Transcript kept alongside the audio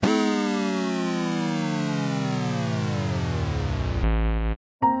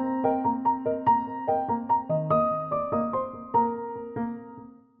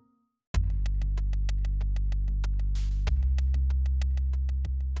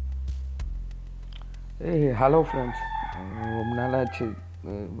Hello friends. ரொம்ப நாளாச்சு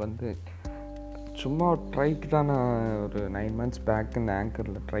வந்து சும்மா ட்ரைக்கு தான். நான் ஒரு 9 months பேக் இந்த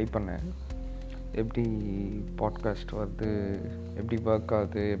ஆங்கரில் ட்ரை பண்ணேன். எப்படி பாட்காஸ்ட் வருது, எப்படி ஒர்க்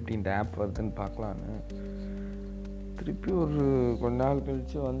ஆகுது, எப்படி இந்த ஆப் வருதுன்னு பார்க்கலான்னு. திருப்பி ஒரு கொஞ்ச நாள்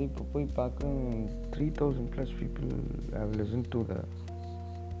கழித்து வந்து இப்போ போய் பார்க்க 3000+ people have listened to the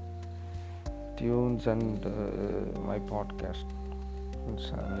tunes and my podcast.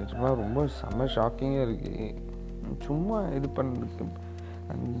 நிஜமாக ரொம்ப செம்ம ஷாக்கிங்காக இருக்குது. சும்மா இது பண்ணுறதுக்கு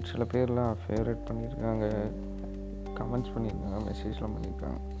சில பேர்லாம் ஃபேவரட் பண்ணியிருக்காங்க, கமெண்ட்ஸ் பண்ணியிருக்காங்க, மெசேஜ்லாம்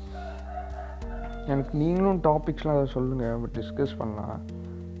பண்ணியிருக்காங்க. எனக்கு நீங்களும் டாபிக்ஸ்லாம் அதை சொல்லுங்கள், பட் டிஸ்கஸ் பண்ணலாம்.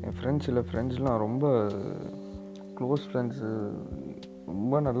 என் ஃப்ரெண்ட்ஸ்லாம் ரொம்ப க்ளோஸ் ஃப்ரெண்ட்ஸு,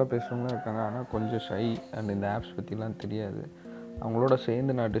 ரொம்ப நல்லா பேசுகிறவங்களாம் இருக்காங்க. ஆனால் கொஞ்சம் ஷை அண்ட் இந்த ஆப்ஸ் பற்றிலாம் தெரியாது. அவங்களோட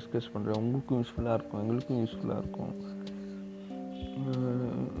சேர்ந்து நான் டிஸ்கஸ் பண்ணுறேன். உங்களுக்கும் யூஸ்ஃபுல்லாக இருக்கும், எங்களுக்கும் யூஸ்ஃபுல்லாக இருக்கும்.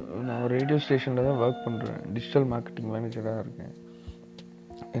 நான் ரேடியோ ஸ்டேஷனில் தான் ஒர்க் பண்ணுறேன், டிஜிட்டல் மார்க்கெட்டிங் மேனேஜராக இருக்கேன்.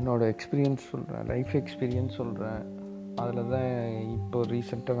 என்னோடய எக்ஸ்பீரியன்ஸ் சொல்கிறேன், லைஃப் எக்ஸ்பீரியன்ஸ் சொல்கிறேன். அதில் தான் இப்போ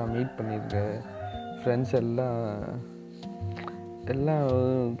ரீசெண்டாக நான் மீட் பண்ணியிருக்கேன் ஃப்ரெண்ட்ஸ் எல்லாம்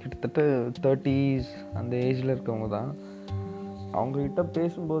கிட்டத்தட்ட 30s அந்த ஏஜில் இருக்கவங்க தான். அவங்கக்கிட்ட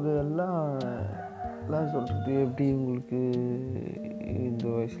பேசும்போது எல்லாம் சொல்கிறது, எப்படி உங்களுக்கு இந்த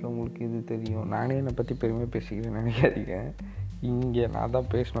வயசில் உங்களுக்கு இது தெரியும். நானே என்னை பற்றி பெருமையாக பேசிக்கிறேன் நினைக்காதீங்க. இங்கே நான் தான்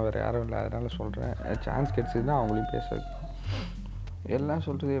பேசணும், வேறு யாரும் இல்லை. அதனால் சொல்கிறேன், சான்ஸ் கிடச்சிதுன்னா அவங்களையும் பேச வைக்கணும். எல்லாம்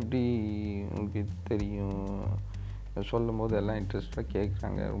சொல்கிறது எப்படி உங்களுக்கு இது தெரியும் சொல்லும் போது எல்லாம் இன்ட்ரெஸ்டாக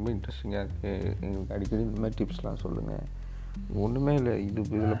கேட்குறாங்க. ரொம்ப இன்ட்ரெஸ்டிங்காக இருக்குது. எங்களுக்கு அடிக்கடி இந்த மாதிரி டிப்ஸ்லாம் சொல்லுங்கள். ஒன்றுமே இல்லை,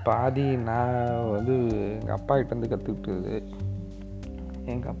 இதில் பாதி நான் வந்து எங்கள் அப்பா கிட்டேருந்து கற்றுக்கிட்டது.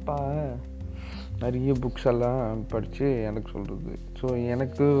 எங்கள் அப்பா நிறைய புக்ஸ் எல்லாம் படித்து எனக்கு சொல்கிறது. ஸோ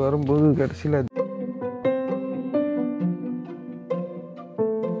எனக்கு வரும்போது கடைசியில்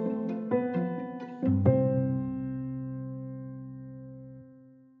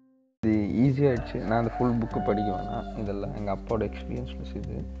இது ஈஸியாகிடுச்சு. நான் அந்த ஃபுல் புக்கு படிக்க வேணாம். இதெல்லாம் எங்கள் அப்பாவோட எக்ஸ்பீரியன்ஸ் ப்ளஸ்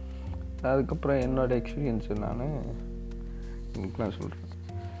இது. அதுக்கப்புறம் என்னோடய எக்ஸ்பீரியன்ஸு நான் உங்களுக்குலாம் சொல்கிறேன்.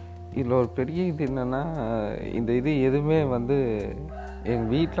 இதில் ஒரு பெரிய இது என்னென்னா, இந்த இது எதுவுமே வந்து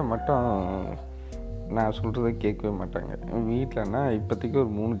எங்கள் வீட்டில் மட்டும் நான் சொல்கிறத கேட்கவே மாட்டாங்க. வீட்டிலனா இப்போதைக்கு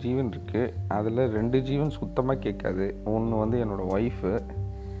ஒரு 3 ஜீவன் இருக்குது. அதில் 2 ஜீவன் சுத்தமாக கேட்காது. ஒன்று வந்து என்னோடய ஒய்ஃபு,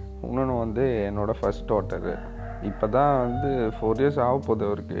 இன்னொன்று வந்து என்னோடய ஃபர்ஸ்ட் டாட்டரு. இப்போ தான் வந்து 4 years ஆக போகுது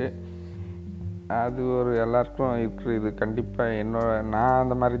அவருக்கு. அது ஒரு எல்லாருக்கும் இருக்கிற இது கண்டிப்பாக நான்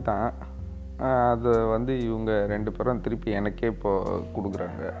அந்த மாதிரி தான். அது வந்து இவங்க 2 பேரும் திருப்பி எனக்கே இப்போ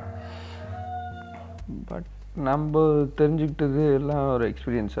கொடுக்குறாங்க. பட் நம்ம தெரிஞ்சுக்கிட்டது எல்லாம் ஒரு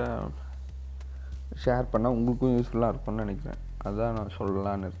எக்ஸ்பீரியன்ஸாக ஷேர் பண்ணால் உங்களுக்கும் யூஸ்ஃபுல்லாக இருக்கும்னு நினைக்கிறேன். அதுதான் நான்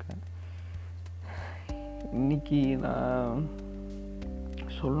சொல்லலான்னு இருக்கேன். இன்றைக்கி நான்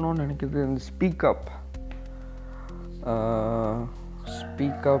சொல்லணும்னு நினைக்கிறது இந்த speak up.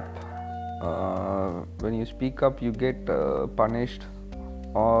 When you speak up, you get punished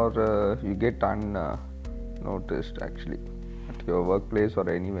or you get unnoticed actually at your workplace or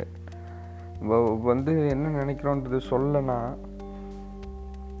anywhere. வந்து என்ன நினைக்கிறோன்றது சொல்லனா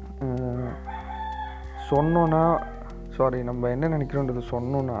சொன்னோன்னா நம்ம என்ன நினைக்கிறோன்றது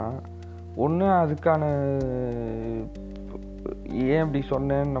சொன்னோன்னா ஒன்று அதுக்கான ஏன் இப்படி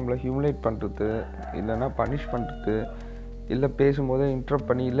சொன்னேன்னு நம்மளை ஹியூமிலேட் பண்ணுறது, இல்லைன்னா பனிஷ் பண்ணுறது, இல்லை பேசும்போதே இன்டரப்ட்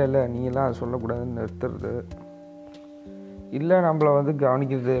பண்ணி இல்லை நீலாம் அதை சொல்லக்கூடாதுன்னு நிறுத்துறது, இல்லை நம்மளை வந்து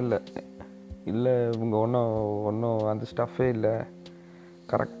கவனிக்கிறதே இல்லை இவங்க ஒன்றும் அந்த ஸ்டஃப்பே இல்லை,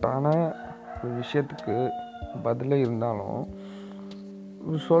 கரெக்டான ஒரு விஷயத்துக்கு பதிலே இருந்தாலும்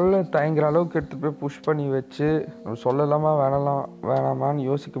சொல்ல தயங்குற அளவுக்கு எடுத்துகிட்டு போய் புஷ் பண்ணி வச்சு சொல்லலாமா வேணாமான்னு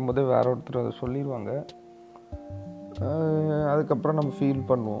யோசிக்கும் போதே வேற ஒருத்தர் அதை சொல்லிடுவாங்க. அதுக்கப்புறம் நம்ம ஃபீல்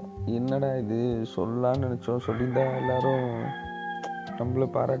பண்ணுவோம், என்னடா இது சொல்லலான்னு நினச்சோம், சொல்லியிருந்தா எல்லோரும் நம்மளை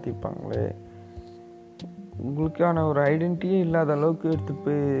பாராட்டியிருப்பாங்களே. உங்களுக்கான ஒரு ஐடென்டிட்டியே இல்லாத அளவுக்கு எடுத்துகிட்டு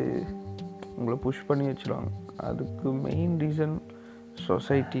போய் உங்களை புஷ் பண்ணி வச்சுருவாங்க. அதுக்கு மெயின் ரீசன்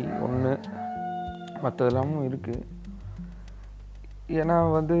சொசைட்டி ஒன்று, மற்றதெல்லாமும் இருக்குது. ஏன்னா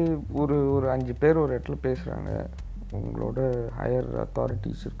வந்து ஒரு 5 பேர் ஒரு இடத்துல பேசுகிறாங்க, உங்களோட ஹையர்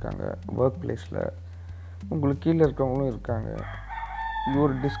அத்தாரிட்டிஸ் இருக்காங்க, ஒர்க் பிளேஸில் உங்களுக்கு கீழே இருக்கவங்களும் இருக்காங்க. இது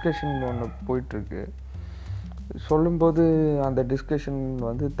ஒரு டிஸ்கஷன் ஒன்று போயிட்டுருக்கு. சொல்லும்போது அந்த டிஸ்கஷன்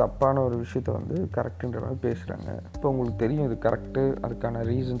வந்து தப்பான ஒரு விஷயத்த வந்து கரெக்டுன்ற மாதிரி பேசுகிறாங்க. இப்போ உங்களுக்கு தெரியும் இது கரெக்டு, அதுக்கான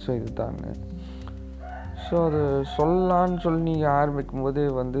ரீசன்ஸும் இது தான்னு. ஸோ அது சொல்லலான்னு சொல்லி நீங்கள் ஆரம்பிக்கும் போதே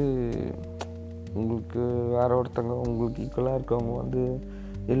வந்து உங்களுக்கு வேறு ஒருத்தவங்க உங்களுக்கு ஈக்குவலாக இருக்கவங்க வந்து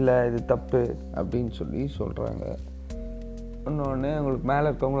இல்லை இது தப்பு அப்படின்னு சொல்லி சொல்கிறாங்க. இன்னொன்று உங்களுக்கு மேலே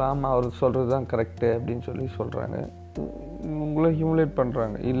இருக்கவங்கள ஆமாம் அவர் சொல்கிறது தான் கரெக்டு அப்படின்னு சொல்லி சொல்கிறாங்க. உங்களை ஹியூமிலேட்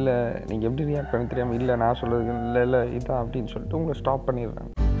பண்ணுறாங்க. இல்லை நீங்கள் எப்படி ரியாக்ட் பண்ண தெரியாமல், இல்லை நான் சொல்கிறது இல்லை இதான் அப்படின்னு சொல்லிட்டு உங்களை ஸ்டாப்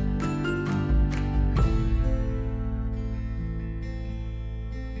பண்ணிடுறாங்க.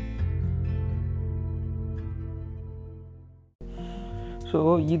 ஸோ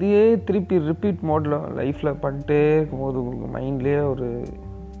இதையே திருப்பி ரிப்பீட் மோடில் லைஃப்பில் பண்ணிட்டே இருக்கும்போது உங்களுக்கு மைண்ட்லேயே ஒரு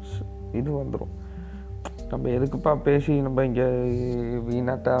இது வந்துடும். நம்ம எதுக்குப்பா பேசி நம்ம இங்கே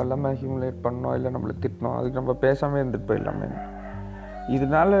வீணாக இல்லாமல் ஹியூமிலேட் பண்ணோம், இல்லை நம்மளை திட்டினோம், அதுக்கு நம்ம பேசாமல் இருந்துட்டு போயிடலாமே.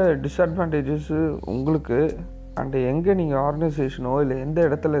 இதனால டிஸ்அட்வான்டேஜஸ்ஸு உங்களுக்கு அண்ட் எங்கே நீங்கள் ஆர்கனைசேஷனோ இல்லை எந்த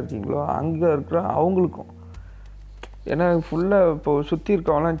இடத்துல இருக்கீங்களோ அங்கே இருக்கிற அவங்களுக்கும். ஏன்னா ஃபுல்லாக இப்போது சுற்றி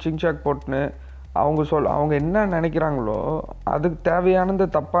இருக்கவங்களாம் சிங்சாக் போட்டுன்னு அவங்க என்ன நினைக்கிறாங்களோ அதுக்கு தேவையானது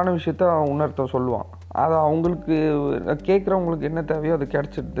தப்பான விஷயத்த உணர்த்த சொல்லுவான். அது அவங்களுக்கு கேட்குறவங்களுக்கு என்ன தேவையோ அது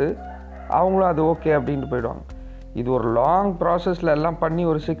கிடச்சிடுது, அவங்களும் அது ஓகே அப்படின்ட்டு போயிடுவாங்க. இது ஒரு லாங் ப்ராசஸில் எல்லாம் பண்ணி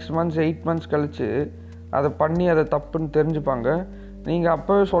ஒரு 6 months 8 months கழித்து அதை பண்ணி அதை தப்புன்னு தெரிஞ்சுப்பாங்க. நீங்கள்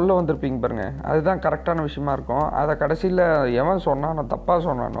அப்போவே சொல்ல வந்திருப்பீங்க பாருங்கள், அதுதான் கரெக்டான விஷயமா இருக்கும். அதை கடைசியில் எவன் சொன்னானோ தப்பாக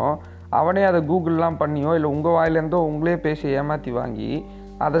சொன்னானோ அவனே அதை கூகுள்லாம் பண்ணியோ இல்லை உங்கள் வாயிலேருந்தோ உங்களே பேசி ஏமாற்றி வாங்கி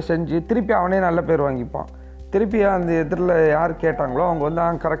அதை செஞ்சு திருப்பி அவனே நல்ல பேர் வாங்கிப்பான். திருப்பி அந்த எதிரில் யார் கேட்டாங்களோ அவங்க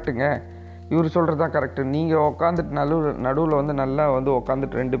வந்து கரெக்டுங்க, இவர் சொல்கிறது தான் கரெக்டு. நீங்கள் உட்காந்துட்டு நடுவில் வந்து நல்லா வந்து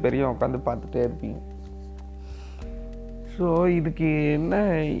உட்காந்துட்டு 2 பேரையும் உட்காந்து பார்த்துட்டே இருப்பீங்க. ஸோ இதுக்கு என்ன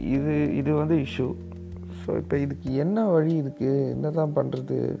இது வந்து இஷ்யூ. ஸோ இப்போ இதுக்கு என்ன வழி, இதுக்கு என்ன தான்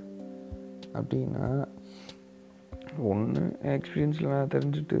பண்ணுறது அப்படின்னா, ஒன்று எக்ஸ்பீரியன்ஸில் நான்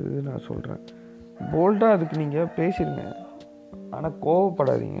தெரிஞ்சுட்டு நான் சொல்கிறேன், போல்டாக அதுக்கு நீங்கள் பேசிடுங்க. ஆனால்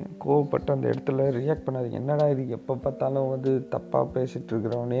கோவப்படாதீங்க. கோவப்பட்டு அந்த இடத்துல ரியாக்ட் பண்ணாதீங்க. என்னடா இது எப்போ பார்த்தாலும் வந்து தப்பாக பேசிகிட்டு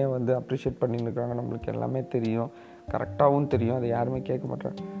இருக்கிறவனே வந்து அப்ரிஷியேட் பண்ணின்னு இருக்கிறாங்க, நம்மளுக்கு எல்லாமே தெரியும், கரெக்டாகவும் தெரியும், அதை யாருமே கேட்க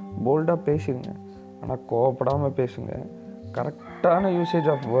மாட்டாங்க. போல்டாக பேசுங்க, ஆனால் கோவப்படாமல் பேசுங்க. கரெக்டான யூசேஜ்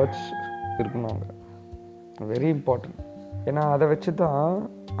ஆஃப் வேர்ட்ஸ் இருக்கணும் அங்கே, வெரி இம்பார்ட்டன்ட். ஏன்னா அதை வச்சு தான்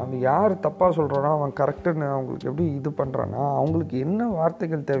அந்த யார் தப்பாக சொல்கிறானோ அவன் கரெக்டுன்னு அவங்களுக்கு எப்படி இது பண்ணுறான்னா அவங்களுக்கு என்ன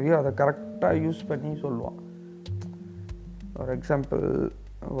வார்த்தைகள் தேவையோ அதை கரெக்டாக யூஸ் பண்ணி சொல்லுவான். ஃபார் எக்ஸாம்பிள்,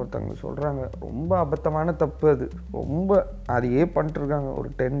 ஒருத்தவங்க சொல்கிறாங்க ரொம்ப அபத்தமான தப்பு, அது ரொம்ப அதையே பண்ணிட்டுருக்காங்க ஒரு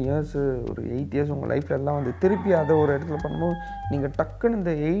 10 years ஒரு 8 years உங்கள் லைஃப்பில் எல்லாம் வந்து திருப்பி அதை ஒரு இடத்துல பண்ணும்போது நீங்கள் டக்குன்னு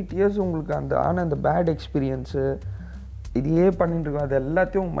இந்த 8 years உங்களுக்கு அந்த பேட் எக்ஸ்பீரியன்ஸு இதையே பண்ணிட்டுருக்கோம், அது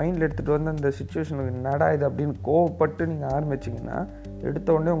எல்லாத்தையும் மைண்டில் எடுத்துகிட்டு வந்து அந்த சுச்சுவேஷனுக்கு என்னடா இது அப்படின்னு கோவப்பட்டு நீங்கள் ஆரம்பிச்சிங்கன்னா எடுத்த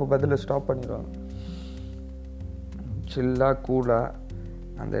உடனே உங்கள் பதிலை ஸ்டாப் பண்ணிடுவாங்க. சில்லாக கூலாக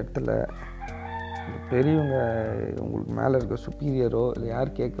அந்த இடத்துல பெரியவங்க உங்களுக்கு மேலே இருக்க சுப்பீரியரோ இல்லை யார்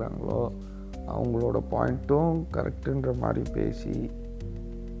கேட்குறாங்களோ அவங்களோட பாயிண்ட்டும் கரெக்டுன்ற மாதிரி பேசி,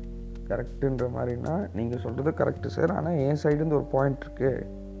 கரெக்டுன்ற மாதிரினா நீங்கள் சொல்கிறது கரெக்டு சார், ஆனால் என் சைடுந்து ஒரு பாயிண்ட் இருக்குது,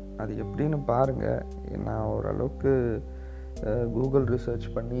 அது எப்படின்னு பாருங்கள், நான் ஓரளவுக்கு கூகுள் ரிசர்ச்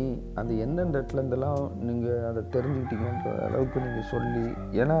பண்ணி அந்த எந்தெந்த இடத்துலேருந்தெல்லாம் நீங்கள் அதை தெரிஞ்சுக்கிட்டீங்கன்ற அளவுக்கு நீங்கள் சொல்லி,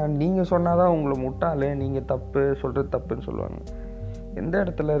 ஏன்னா நீங்கள் சொன்னால் தான் உங்களை முட்டாளே நீங்கள் தப்பு சொல்கிறது தப்புன்னு சொல்லுவாங்க. எந்த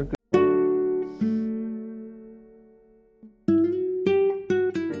இடத்துல இருக்குது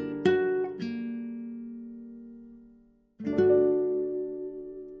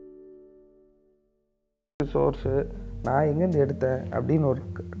சோர்ஸு, நான் எங்கேருந்து எடுத்தேன் அப்படின்னு ஒரு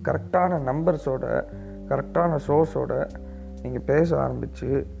கரெக்டான நம்பர்ஸோட கரெக்டான சோர்ஸோட நீங்கள் பேச ஆரம்பித்து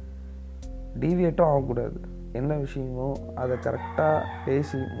டீவியேட்டும் ஆகக்கூடாது. என்ன விஷயமோ அதை கரெக்டாக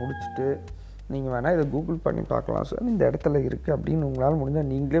பேசி முடிச்சுட்டு நீங்கள் வேணால் இதை கூகுள் பண்ணி பார்க்கலாம் சார், இந்த இடத்துல இருக்குது அப்படின்னு உங்களால்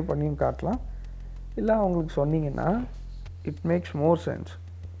முடிஞ்சால் நீங்களே பண்ணியும் காட்டலாம். இல்லை அவங்களுக்கு சொன்னீங்கன்னா it makes more sense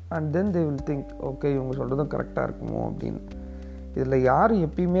and then they will think okay இவங்க சொல்கிறதும் கரெக்டாக இருக்குமோ அப்படின்னு. இதில் யார்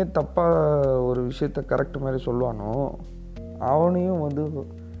எப்பயுமே தப்பாக ஒரு விஷயத்த கரெக்ட் மாதிரி சொல்லுவானோ அவனையும் வந்து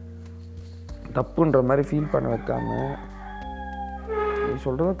தப்புன்ற மாதிரி ஃபீல் பண்ண வைக்காமல், நீ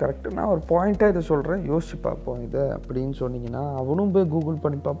சொல்கிறதும் கரெக்டு, நான் ஒரு பாயிண்ட்டாக இதை சொல்கிறேன் யோசிச்சு பார்ப்போம் இதை அப்படின்னு சொன்னீங்கன்னா அவனும் போய் கூகுள்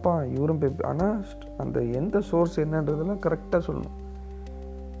பண்ணி பார்ப்பான், இவரும் போய், ஆனால் அந்த எந்த சோர்ஸ் என்னன்றதெல்லாம் கரெக்டாக சொல்லணும்.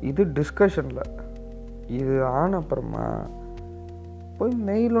 இது டிஸ்கஷனில். இது ஆன அப்புறமா போய்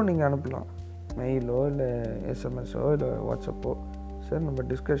மெயிலும் நீங்கள் அனுப்பலாம், மெயிலோ இல்லை எஸ்எம்எஸோ இல்லை வாட்ஸ்அப்போ, சார் நம்ம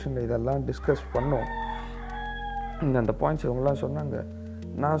டிஸ்கஷனில் இதெல்லாம் டிஸ்கஸ் பண்ணோம், அந்த பாயிண்ட்ஸ் இவங்களாம் சொன்னாங்க,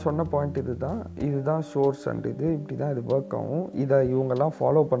 நான் சொன்ன பாயிண்ட் இதுதான் சோர்ஸ் அண்ட் இது இப்படி தான் இது ஒர்க் ஆகும், இதை இவங்கெல்லாம்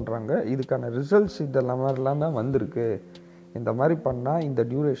ஃபாலோ பண்ணுறாங்க, இதுக்கான ரிசல்ட்ஸ் இதெல்லாம் மாதிரிலாம் தான் வந்திருக்கு, இந்த மாதிரி பண்ணால் இந்த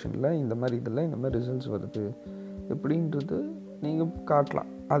டியூரேஷனில் இந்த மாதிரி இதில் இந்த மாதிரி ரிசல்ட்ஸ் வருது எப்படின்றது நீங்கள்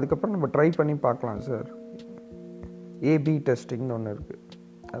காட்டலாம். அதுக்கப்புறம் நம்ம ட்ரை பண்ணி பார்க்கலாம் சார். ஏபி டெஸ்டிங்னு ஒன்று இருக்குது.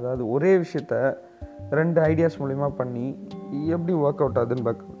 அதாவது ஒரே விஷயத்த 2 ஐடியாஸ் மூலிமா பண்ணி எப்படி ஒர்க் அவுட் ஆகுதுன்னு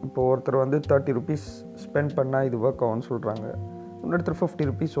பார்க்க. இப்போ ஒருத்தர் வந்து 30 rupees ஸ்பெண்ட் பண்ணால் இது ஒர்க் ஆகும்னு சொல்கிறாங்க, இன்னொருத்தர் 50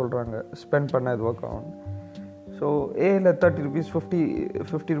 rupees சொல்கிறாங்க ஸ்பெண்ட் பண்ணால் இது ஒர்க் ஆகும். ஸோ ஸோ ஏயில் 30 rupees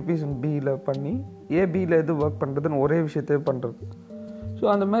 50 rupees பியில் பண்ணி பியில் எது ஒர்க் பண்ணுறதுன்னு ஒரே விஷயத்தையே பண்ணுறது. ஸோ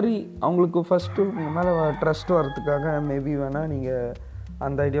அந்த மாதிரி அவங்களுக்கு ஃபஸ்ட்டு உங்கள் மேலே ட்ரஸ்ட் வரதுக்காக மேபி வேணால் நீங்கள்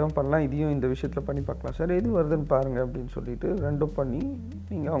அந்த ஐடியாவும் பண்ணலாம், இதையும் இந்த விஷயத்தில் பண்ணி பார்க்கலாம். சார் எது வருதுன்னு பாருங்கள் அப்படின்னு சொல்லிட்டு ரெண்டும் பண்ணி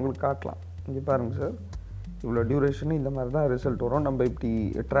நீங்கள் அவங்களுக்கு காட்டலாம். இங்கே பாருங்கள் சார், இவ்வளோ டியூரேஷன், இந்த மாதிரி தான் ரிசல்ட் வரும், நம்ம இப்படி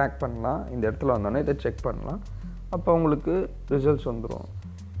ட்ராக் பண்ணலாம், இந்த இடத்துல வந்தோடனே இதை செக் பண்ணலாம், அப்போ உங்களுக்கு ரிசல்ட்ஸ் வந்துடும்.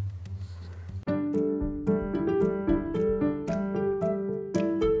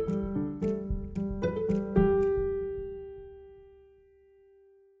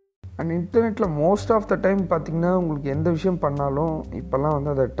 அண்ட் இன்டர்நெட்டில் மோஸ்ட் ஆஃப் த டைம் பார்த்திங்கன்னா உங்களுக்கு எந்த விஷயம் பண்ணாலும் இப்போல்லாம்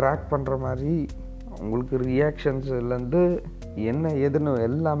வந்து அதை ட்ராக் பண்ணுற மாதிரி உங்களுக்கு ரியாக்ஷன்ஸ்லேருந்து என்ன ஏதுன்னு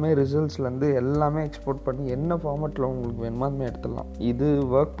எல்லாமே ரிசல்ட்ஸ்லேருந்து எல்லாமே எக்ஸ்போர்ட் பண்ணி என்ன ஃபார்மேட்டில் உங்களுக்கு வேணுமான்னு எடுத்துடலாம். இது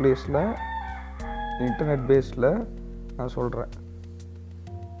ஒர்க் பிளேஸில் இன்டர்நெட் பேஸில் நான் சொல்கிறேன்.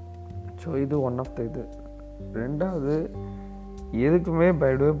 ஸோ இது ஒன் ஆஃப் த இது. ரெண்டாவது, எதுக்குமே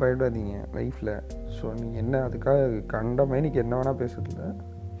பயப்படாதீங்க லைஃப்பில். ஸோ நீங்கள் என்ன அதுக்காக கண்ட மைனிக்கு என்ன வேணால் பேசுறதில்ல.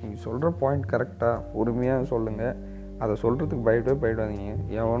 நீங்கள் சொல்கிற பாயிண்ட் கரெக்டாக பொறுமையாக சொல்லுங்கள். அதை சொல்கிறதுக்கு பயப்படாதீங்க.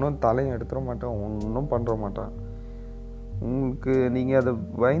 எவனும் தலையும் எடுத்துட மாட்டான், ஒன்றும் பண்ணுற மாட்டான். உங்களுக்கு நீங்கள் அதை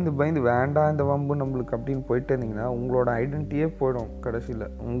பயந்து வேண்டாம் இந்த வம்பு நம்மளுக்கு அப்படின்னு போயிட்டே இருந்தீங்கன்னா உங்களோட ஐடென்டிட்டியே போயிடும். கடைசியில்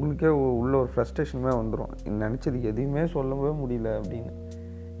உங்களுக்கே உள்ள ஒரு ஃப்ரஸ்ட்ரேஷனுமே வந்துடும். நினச்சது எதையுமே சொல்லவே முடியல அப்படின்னு,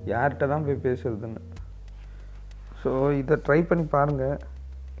 யார்கிட்ட தான் போய் பேசுறதுன்னு. ஸோ இதை ட்ரை பண்ணி பாருங்கள்,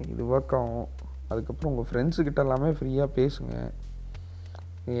 இது ஒர்க் ஆகும். அதுக்கப்புறம் உங்கள் ஃப்ரெண்ட்ஸுக்கிட்ட எல்லாமே ஃப்ரீயாக பேசுங்க.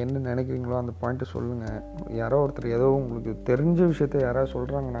 என்ன நினைக்கிறீங்களோ அந்த பாயிண்ட்டை சொல்லுங்கள். யாரோ ஒருத்தர் ஏதோ உங்களுக்கு தெரிஞ்ச விஷயத்த யாராவது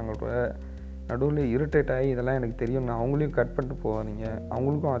சொல்கிறாங்க, நாங்கள் கூட நடுவில் இரிட்டேட் ஆகி இதெல்லாம் எனக்கு தெரியும் நான் அவங்களையும் கட் பண்ணிட்டு போகாதீங்க.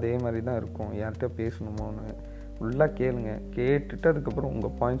 அவங்களுக்கும் அதே மாதிரி தான் இருக்கும், யார்கிட்ட பேசணுமோன்னு ஃபுல்லாக கேளுங்க. கேட்டுட்டு அதுக்கப்புறம்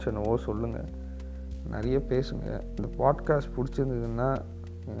உங்கள் பாயிண்ட்ஸ் என்னவோ சொல்லுங்கள், நிறைய பேசுங்க. இந்த பாட்காஸ்ட் பிடிச்சிருந்ததுன்னா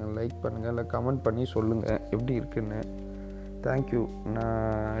லைக் பண்ணுங்கள், இல்லை கமெண்ட் பண்ணி சொல்லுங்கள் எப்படி இருக்குன்னு. தேங்க்யூ. நான்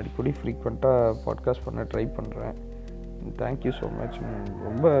அடிக்கடி ஃப்ரீக்வெண்ட்டாக பாட்காஸ்ட் பண்ண ட்ரை பண்ணுறேன். Thank you so much.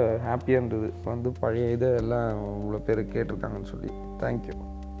 ரொம்ப ஹாப்பியாக இருந்தது வந்து பழைய இதை எல்லாம் இவ்வளோ பேர் கேட்டிருக்காங்கன்னு சொல்லி. தேங்க்யூ.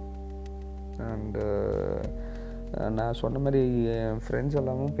 அண்டு நான் சொன்ன மாதிரி என் ஃப்ரெண்ட்ஸ்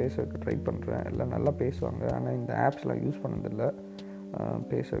எல்லாமும் பேசுறதுக்கு ட்ரை பண்ணுறேன். எல்லாம் நல்லா பேசுவாங்க, ஆனால் இந்த ஆப்ஸ்லாம் யூஸ் பண்ணதில்லை,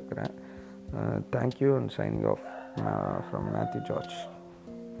 பேச வைக்கிறேன். Thank you and signing off from Mathew Georgge.